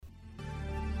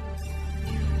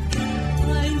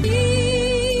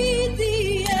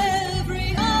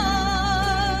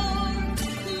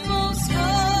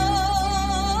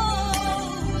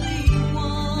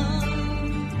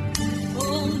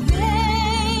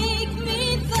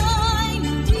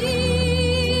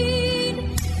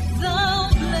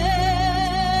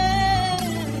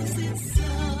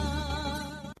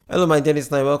Hello, my dear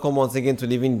listener. Welcome once again to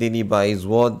Living Daily by His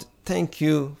Word. Thank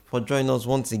you for joining us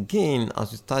once again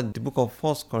as we start the book of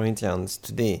 1 Corinthians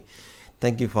today.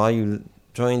 Thank you for how you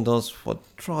joined us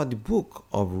throughout the book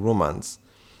of Romans.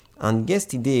 And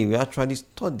yesterday we actually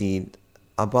studied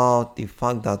about the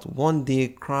fact that one day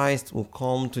Christ will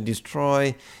come to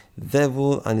destroy the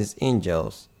devil and his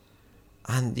angels.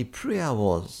 And the prayer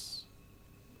was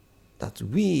that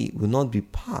we will not be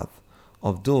part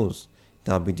of those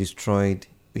that will be destroyed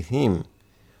with him,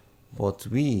 but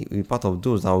we will be part of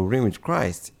those that will reign with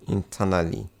Christ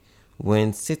internally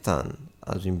when Satan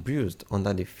has been bruised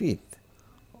under the feet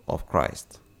of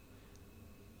Christ.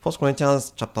 1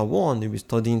 Corinthians chapter 1 we'll be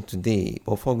studying today.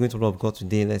 But before going to the Word of God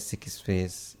today, let's seek His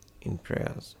face in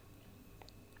prayers.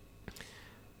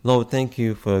 Lord, thank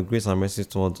you for your grace and mercy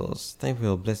towards us. Thank you for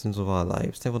your blessings over our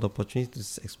lives. Thank you for the opportunity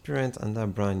to experience another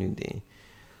brand new day.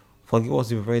 Forgive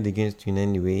us if we've rebelled against you in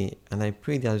any way, and I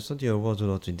pray that as we study your words, O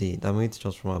Lord, today, that may teach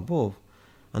us from above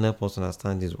and help us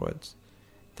understand these words.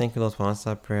 Thank you, Lord, for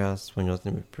answered prayers. For in your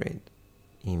name we prayed.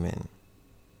 Amen.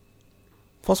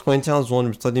 1 Corinthians 1,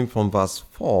 we're studying from verse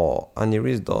 4, and it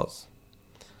reads thus: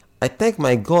 I thank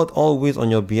my God always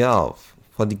on your behalf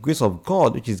for the grace of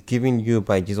God which is given you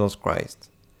by Jesus Christ,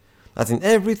 that in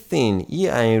everything ye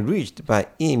are enriched by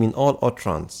him in all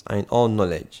utterance and in all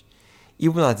knowledge,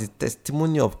 even as the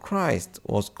testimony of Christ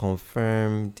was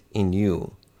confirmed in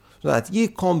you, so that ye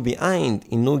come behind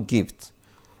in no gift,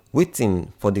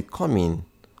 waiting for the coming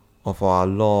of our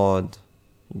Lord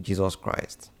Jesus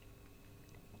Christ.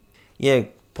 Here,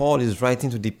 Paul is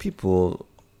writing to the people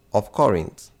of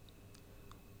Corinth,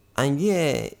 and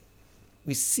here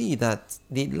we see that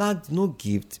they lacked no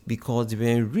gift because they were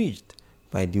enriched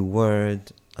by the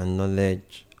word and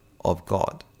knowledge of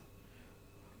God.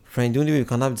 Friend, the only way we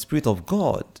can have the Spirit of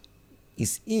God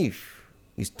is if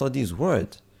we study His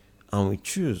Word and we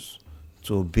choose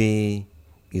to obey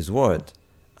His Word,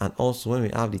 and also when we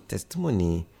have the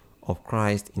testimony of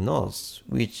Christ in us,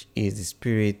 which is the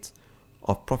spirit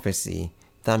of prophecy.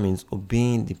 That means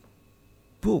obeying the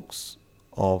words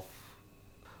of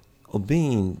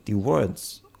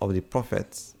the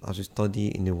prophets as we study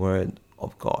in the Word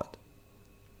of God.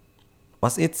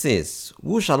 Verse 8 says,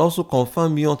 Who shall also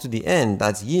confirm you unto the end,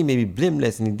 that ye may be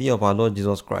blameless in the day of our Lord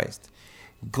Jesus Christ?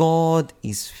 God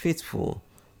is faithful,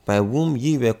 by whom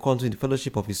ye were called to the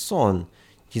fellowship of His Son,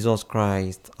 Jesus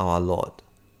Christ our Lord.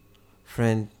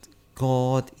 Friend,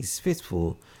 God is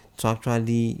faithful to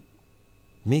actually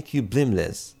make you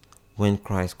blameless when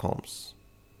Christ comes.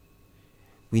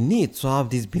 We need to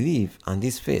have this belief and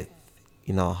this faith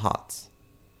in our hearts.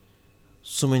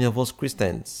 So many of us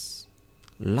Christians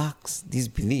lacks this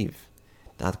belief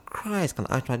that Christ can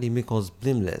actually make us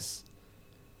blameless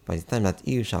by the time that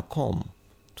He shall come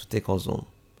to take us home.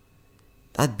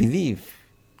 That belief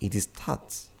is the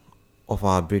start of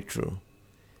our breakthrough.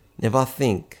 Never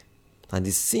think that the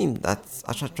sin that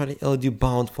actually held you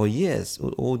bound for years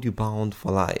will hold you bound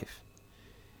for life.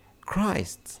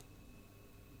 Christ,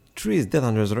 through His death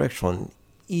and resurrection,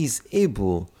 is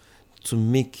able to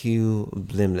make you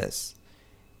blameless.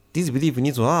 This belief we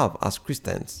need to have as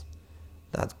Christians,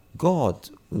 that God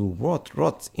will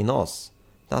wrought in us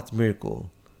that miracle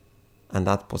and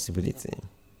that possibility.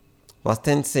 Verse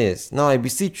 10 says, Now I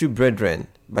beseech you, brethren,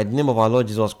 by the name of our Lord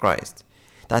Jesus Christ,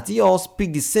 that ye all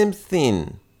speak the same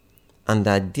thing, and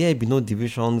that there be no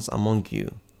divisions among you,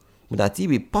 but that ye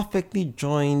be perfectly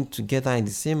joined together in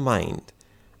the same mind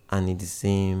and in the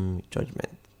same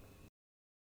judgment.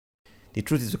 The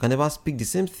truth is, we can never speak the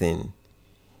same thing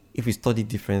if we study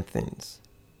different things,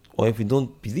 or if we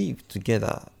don't believe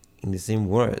together in the same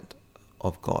word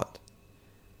of God.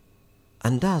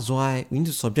 And that's why we need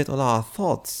to subject all our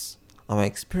thoughts, our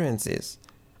experiences,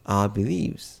 our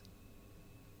beliefs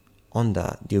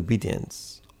under the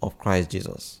obedience of Christ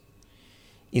Jesus.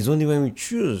 It's only when we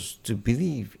choose to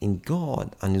believe in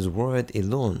God and His word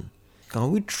alone can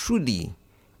we truly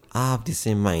have the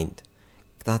same mind,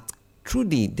 that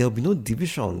truly there will be no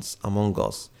divisions among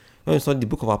us. When we studied the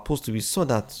book of Apostles, we saw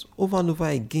that over and over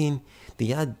again, they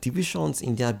had divisions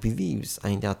in their beliefs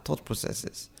and in their thought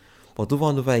processes. But over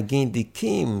and over again, they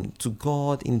came to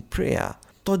God in prayer,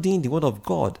 studying the Word of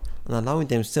God and allowing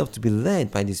themselves to be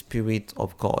led by the Spirit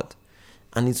of God.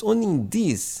 And it's only in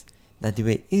this that they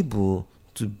were able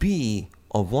to be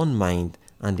of one mind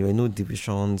and there were no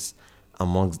divisions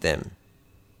amongst them.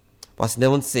 Verse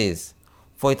 11 says,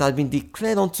 For it has been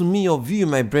declared unto me of you,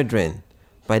 my brethren,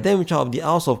 by them which are of the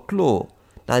house of Chloe,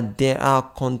 that there are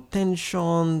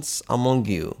contentions among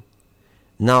you.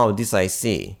 Now this I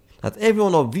say, that every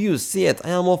one of you saith, I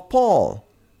am of Paul,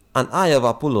 and I of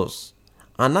Apollos,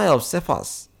 and I of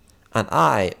Cephas, and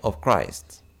I of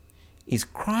Christ. Is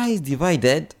Christ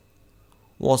divided?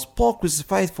 Was Paul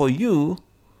crucified for you,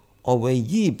 or were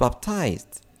ye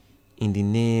baptized in the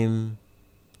name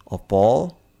of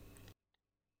Paul?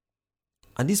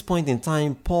 At this point in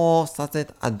time, Paul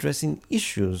started addressing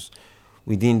issues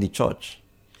within the church.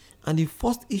 And the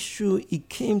first issue he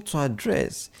came to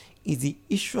address is the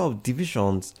issue of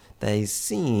divisions that is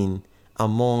seen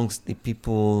amongst the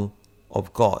people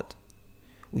of God.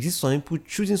 We see some people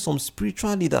choosing some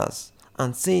spiritual leaders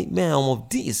and say, may I am of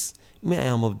this, may I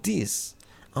am of this.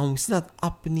 And we see that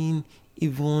happening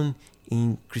even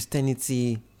in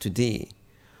Christianity today.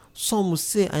 Some will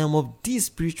say, I am of this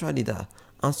spiritual leader,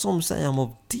 and some will say, I am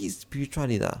of this spiritual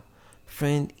leader.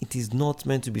 Friend, it is not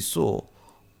meant to be so.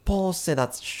 Paul said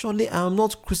that, surely I am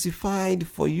not crucified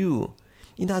for you,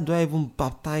 neither do I even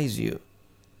baptize you.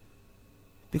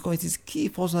 Because it is key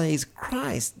for us that it is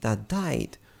Christ that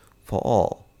died for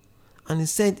all. And he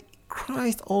said,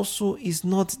 Christ also is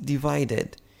not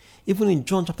divided. Even in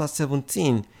John chapter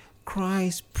 17,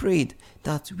 Christ prayed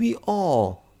that we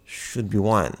all should be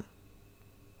one.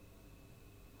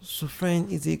 So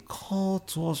friend, it's a call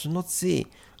to us to not say,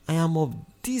 I am of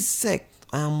this sect,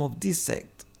 I am of this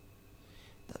sect.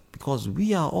 Because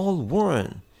we are all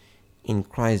one in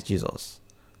Christ Jesus.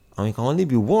 And we can only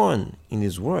be one in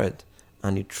His word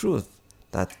and the truth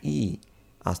that He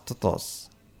has taught us.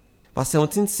 Verse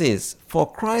 17 says, for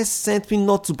Christ sent me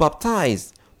not to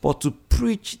baptize, but to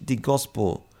preach the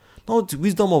gospel, not the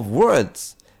wisdom of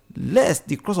words, lest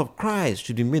the cross of Christ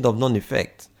should be made of none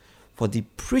effect. For the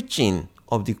preaching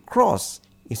of the cross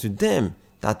is to them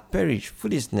that perish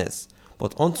foolishness,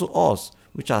 but unto us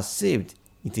which are saved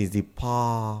it is the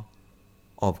power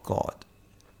of God.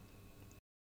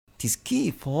 It is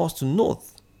key for us to note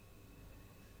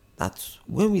that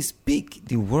when we speak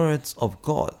the words of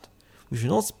God, we should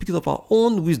not speak of our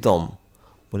own wisdom,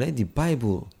 but let the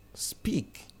Bible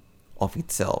speak of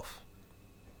itself.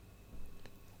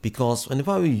 Because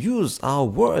whenever we use our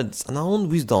words and our own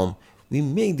wisdom, we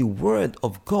make the word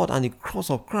of God and the cross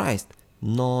of Christ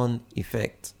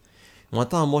non-effect. No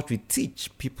matter how much we teach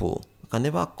people, we can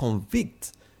never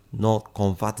convict nor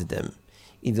convert them.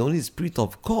 It's the only Spirit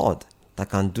of God that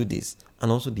can do this, and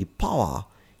also the power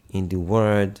in the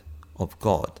word of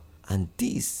God. And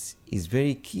this is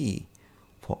very key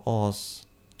for us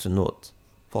to note.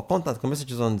 For contact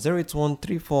messages on 081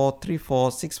 34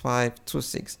 34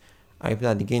 6526. I repeat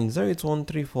that again, 081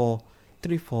 34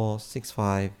 34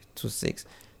 6526.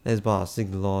 Let's bow and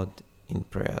seek the Lord in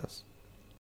prayers.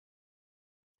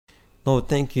 Lord,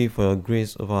 thank you for your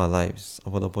grace over our lives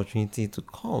and for the opportunity to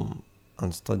come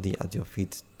and study at your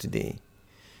feet today.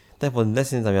 Thank you for the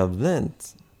lessons that we have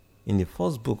learned in the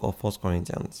first book of 1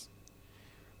 Corinthians.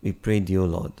 We pray, dear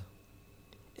Lord,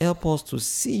 help us to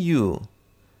see you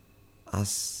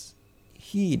as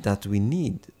He that we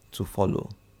need to follow.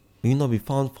 We will not be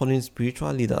found following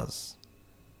spiritual leaders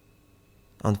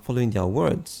and following their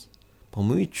words, but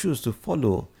may we choose to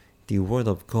follow the word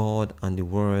of God and the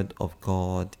word of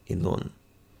God alone.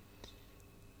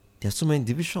 There are so many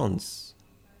divisions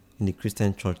in the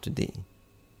Christian church today,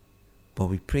 but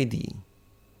we pray thee,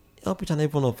 help each and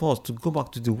every one of us to go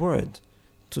back to the word,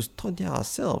 to study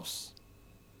ourselves,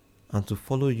 and to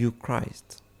follow you,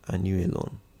 Christ, and you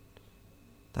alone,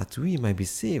 that we might be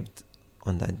saved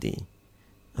on that day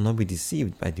and not be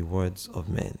deceived by the words of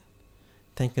men.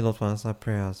 Thank you, Lord, for answering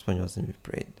prayers. For your name we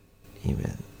prayed.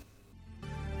 Amen.